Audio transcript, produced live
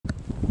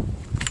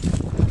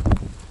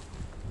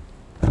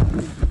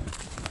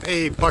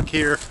Hey, Buck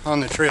here on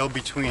the trail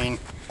between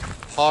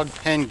Hog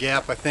Pen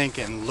Gap, I think,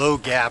 and Low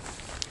Gap.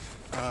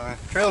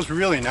 Trail's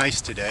really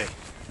nice today.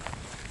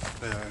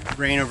 The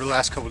rain over the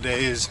last couple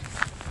days,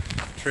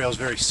 trail's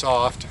very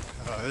soft.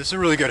 This is a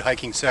really good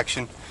hiking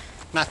section.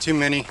 Not too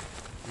many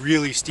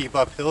really steep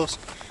uphills.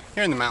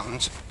 You're in the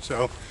mountains,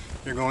 so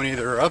you're going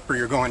either up or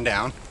you're going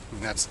down.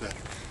 And that's the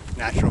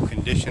natural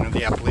condition of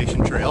the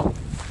Appalachian Trail.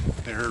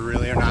 There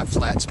really are not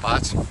flat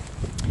spots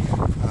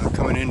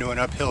coming into an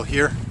uphill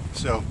here.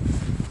 So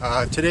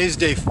today's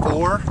day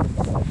 4,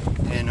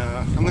 and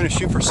I'm going to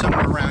shoot for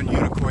somewhere around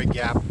Unicoi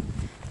Gap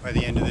by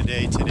the end of the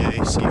day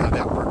today, see how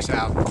that works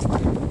out.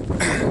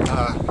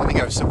 I think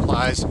I have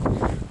supplies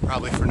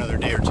probably for another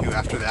day or two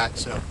after that,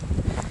 so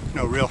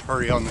no real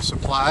hurry on the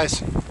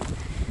supplies.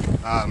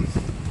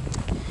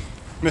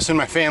 Missing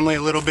my family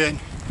a little bit,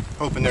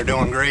 hoping they're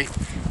doing great.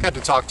 Got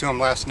to talk to them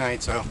last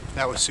night, so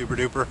that was super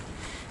duper.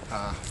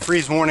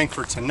 Freeze warning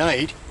for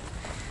tonight,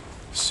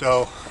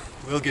 so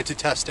we'll get to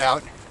test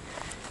out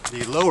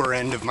the lower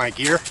end of my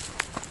gear.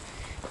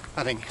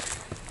 I think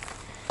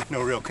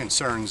no real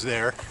concerns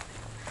there,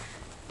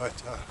 but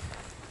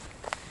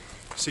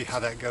see how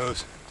that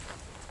goes.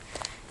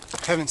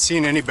 Haven't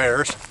seen any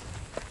bears,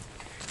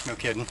 no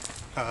kidding.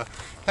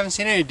 Haven't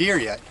seen any deer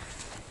yet,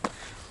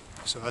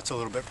 so that's a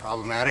little bit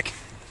problematic.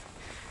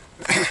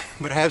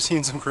 But I have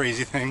seen some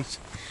crazy things.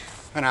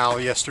 An owl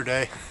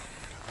yesterday,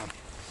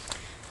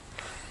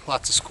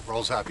 lots of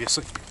squirrels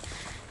obviously,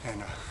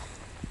 and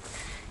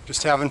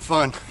just having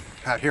fun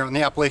out here on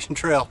the Appalachian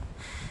Trail.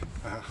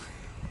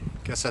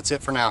 Guess that's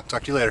it for now.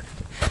 Talk to you later.